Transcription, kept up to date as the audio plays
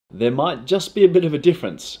There might just be a bit of a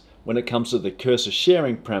difference when it comes to the cursor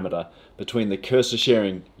sharing parameter between the cursor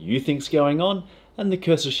sharing you think's going on and the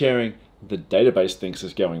cursor sharing the database thinks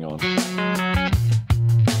is going on.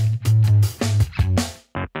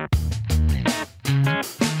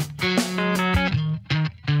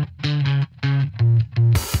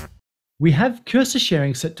 We have cursor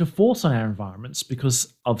sharing set to false on our environments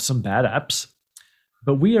because of some bad apps,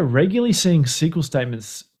 but we are regularly seeing SQL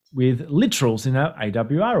statements with literals in our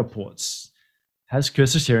AWR reports. Has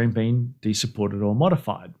cursor sharing been desupported or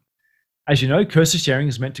modified? As you know, cursor sharing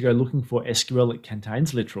is meant to go looking for SQL that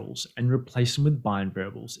contains literals and replace them with bind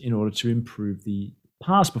variables in order to improve the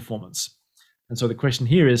parse performance. And so the question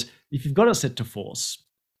here is, if you've got it set to false,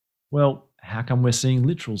 well, how come we're seeing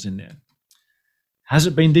literals in there? Has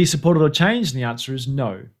it been desupported or changed? And the answer is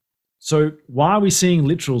no. So why are we seeing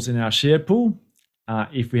literals in our shared pool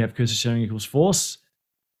if we have cursor sharing equals false?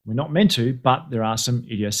 We're not meant to, but there are some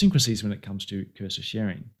idiosyncrasies when it comes to cursor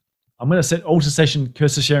sharing. I'm going to set alter session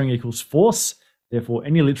cursor sharing equals false. Therefore,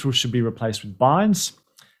 any literals should be replaced with binds.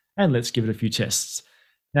 And let's give it a few tests.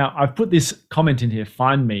 Now, I've put this comment in here,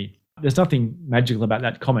 find me. There's nothing magical about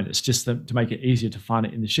that comment. It's just to make it easier to find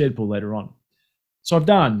it in the shared pool later on. So I've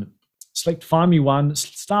done select find me one,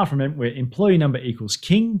 start from where employee number equals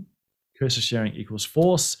king, cursor sharing equals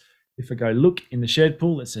false. If I go look in the shared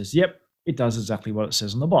pool, it says, yep, it does exactly what it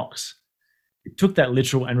says on the box. It took that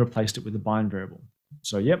literal and replaced it with a bind variable.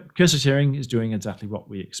 So yep, cursor sharing is doing exactly what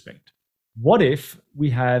we expect. What if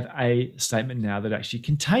we have a statement now that actually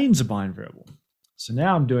contains a bind variable? So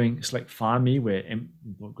now I'm doing select find me where m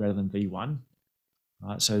greater than v1.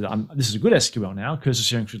 So this is a good SQL now. Cursor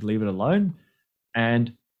sharing should leave it alone.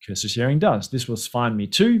 And cursor sharing does. This was find me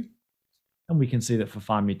 2. And we can see that for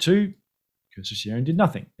find me 2, cursor sharing did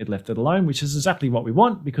nothing. It left it alone, which is exactly what we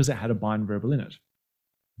want because it had a bind variable in it.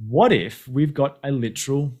 What if we've got a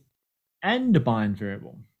literal and a bind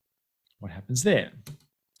variable? What happens there?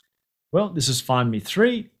 Well, this is find me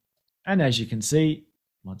 3. And as you can see,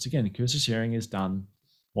 once again, cursor sharing has done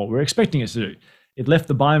what we're expecting it to do. It left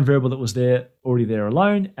the bind variable that was there already there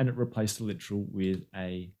alone, and it replaced the literal with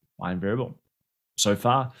a bind variable. So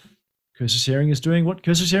far, cursor sharing is doing what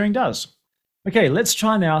cursor sharing does. Okay, let's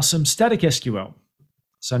try now some static SQL.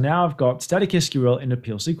 So now I've got static SQL in a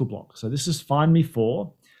PL SQL block. So this is find me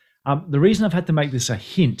 4. The reason I've had to make this a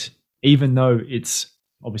hint, even though it's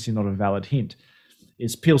obviously not a valid hint,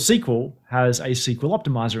 is PL SQL has a SQL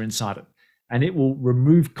optimizer inside it, and it will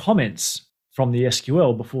remove comments from the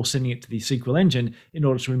SQL before sending it to the SQL engine in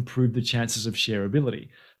order to improve the chances of shareability.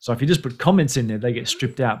 So if you just put comments in there, they get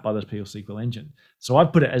stripped out by the PL SQL engine. So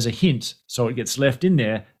I've put it as a hint, so it gets left in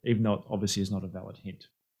there, even though it obviously is not a valid hint.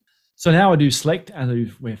 So now I do select and I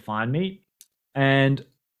do where find me, and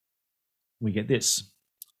we get this.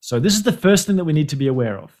 So this is the first thing that we need to be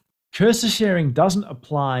aware of. Cursor sharing doesn't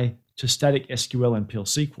apply to static SQL and PL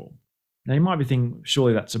SQL. Now you might be thinking,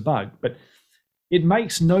 surely that's a bug, but it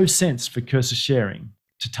makes no sense for cursor sharing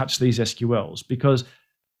to touch these SQLs because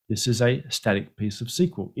this is a static piece of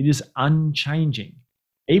SQL. It is unchanging.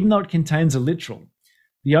 Even though it contains a literal,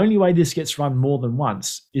 the only way this gets run more than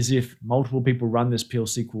once is if multiple people run this PL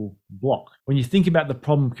SQL block. When you think about the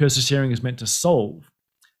problem cursor sharing is meant to solve,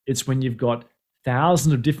 it's when you've got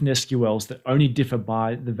thousands of different SQLs that only differ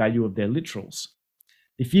by the value of their literals.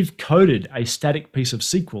 If you've coded a static piece of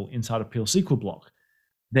SQL inside a PL SQL block,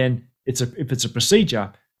 then if it's a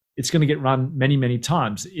procedure, it's going to get run many, many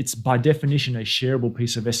times. It's by definition a shareable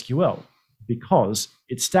piece of SQL because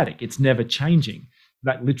it's static. It's never changing.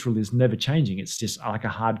 That literal is never changing. It's just like a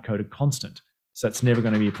hard-coded constant. So that's never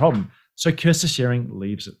going to be a problem. So cursor sharing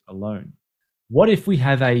leaves it alone. What if we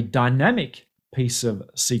have a dynamic piece of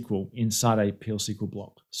SQL inside a PL SQL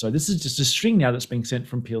block? So this is just a string now that's being sent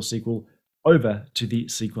from PL SQL over to the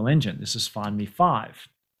SQL engine. This is find me 5.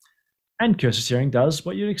 And cursor sharing does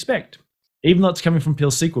what you'd expect. Even though it's coming from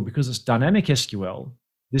PL SQL, because it's dynamic SQL,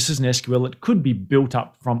 this is an SQL that could be built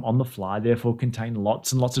up from on the fly, therefore contain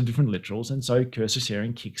lots and lots of different literals, and so cursor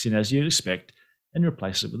sharing kicks in as you'd expect and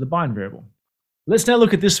replaces it with a bind variable. Let's now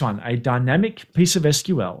look at this one, a dynamic piece of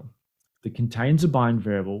SQL that contains a bind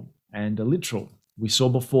variable and a literal. We saw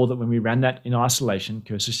before that when we ran that in isolation,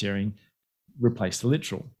 cursor sharing replaced the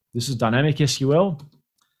literal. This is dynamic SQL,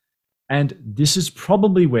 and this is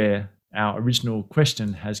probably where our original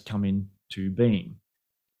question has come into being.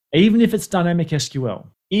 Even if it's dynamic SQL,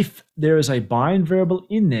 if there is a bind variable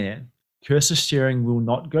in there, cursor sharing will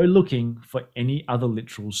not go looking for any other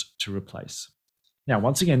literals to replace. Now,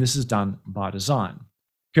 once again, this is done by design.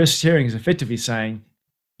 Cursor sharing is effectively saying,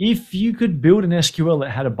 if you could build an SQL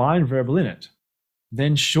that had a bind variable in it,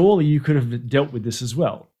 then surely you could have dealt with this as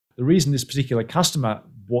well. The reason this particular customer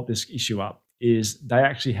brought this issue up is they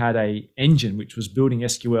actually had a engine which was building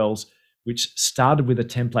SQLs, which started with a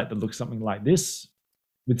template that looks something like this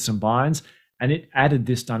with some binds, and it added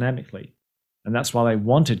this dynamically. And that's why they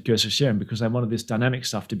wanted cursor sharing, because they wanted this dynamic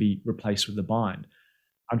stuff to be replaced with the bind.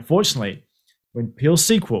 Unfortunately, when Peel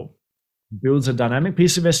SQL builds a dynamic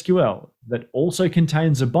piece of SQL that also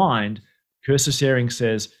contains a bind, cursor sharing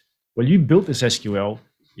says, well, you built this SQL.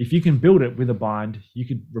 If you can build it with a bind, you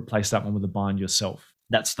could replace that one with a bind yourself.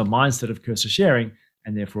 That's the mindset of cursor sharing,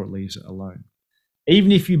 and therefore it leaves it alone.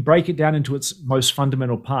 Even if you break it down into its most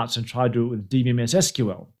fundamental parts and try to do it with DBMS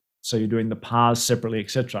SQL, so you're doing the parse separately,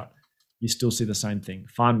 etc., you still see the same thing.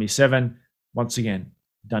 Find me 7, once again,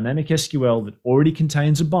 dynamic SQL that already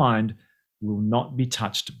contains a bind will not be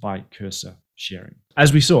touched by cursor sharing.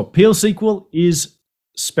 As we saw, Peel SQL is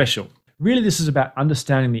special. Really, this is about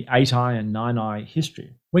understanding the 8i and 9i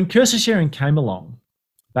history. When cursor sharing came along,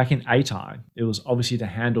 back in 8i, it was obviously to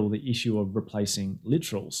handle the issue of replacing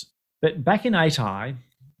literals. But back in 8i,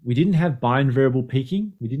 we didn't have bind variable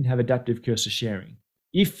peaking, we didn't have adaptive cursor sharing.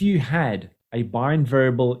 If you had a bind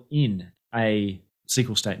variable in a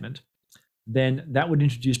SQL statement, then that would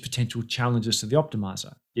introduce potential challenges to the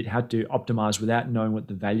optimizer. It had to optimize without knowing what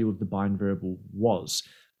the value of the bind variable was.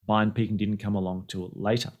 Bind peaking didn't come along till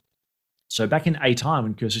later. So back in 8i,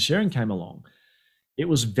 when cursor sharing came along, it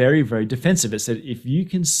was very, very defensive. It said, if you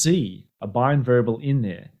can see a bind variable in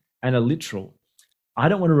there and a literal, I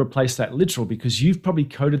don't want to replace that literal because you've probably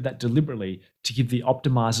coded that deliberately to give the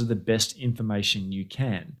optimizer the best information you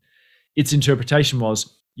can. Its interpretation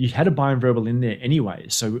was, you had a bind variable in there anyway,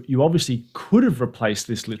 so you obviously could have replaced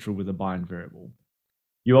this literal with a bind variable.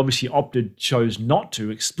 You obviously chose not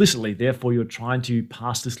to explicitly, therefore you're trying to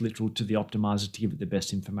pass this literal to the optimizer to give it the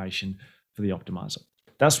best information for the optimizer.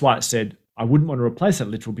 That's why it said, I wouldn't want to replace that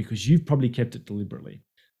literal because you've probably kept it deliberately.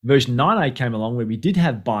 Version 9a came along where we did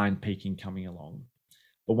have bind peaking coming along.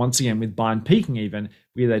 But once again, with bind peaking even,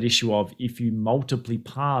 we had that issue of if you multiply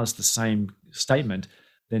parse the same statement,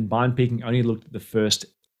 then bind peaking only looked at the first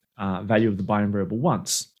value of the bind variable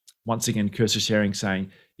once. Once again, cursor sharing saying,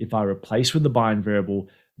 if I replace with the bind variable,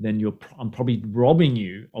 then I'm probably robbing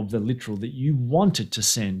you of the literal that you wanted to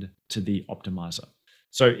send to the optimizer.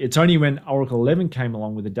 So it's only when Oracle 11 came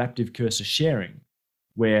along with adaptive cursor sharing,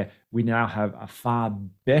 where we now have a far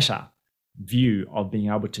better view of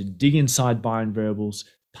being able to dig inside bind variables,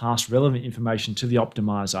 pass relevant information to the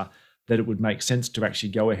optimizer, that it would make sense to actually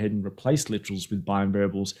go ahead and replace literals with bind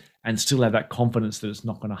variables and still have that confidence that it's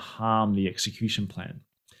not going to harm the execution plan.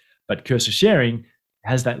 But cursor sharing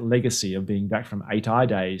has that legacy of being back from 8i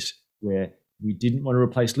days where we didn't want to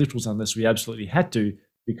replace literals unless we absolutely had to,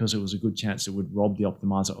 because it was a good chance it would rob the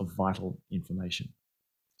optimizer of vital information.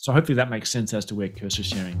 So hopefully that makes sense as to where cursor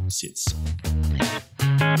sharing sits.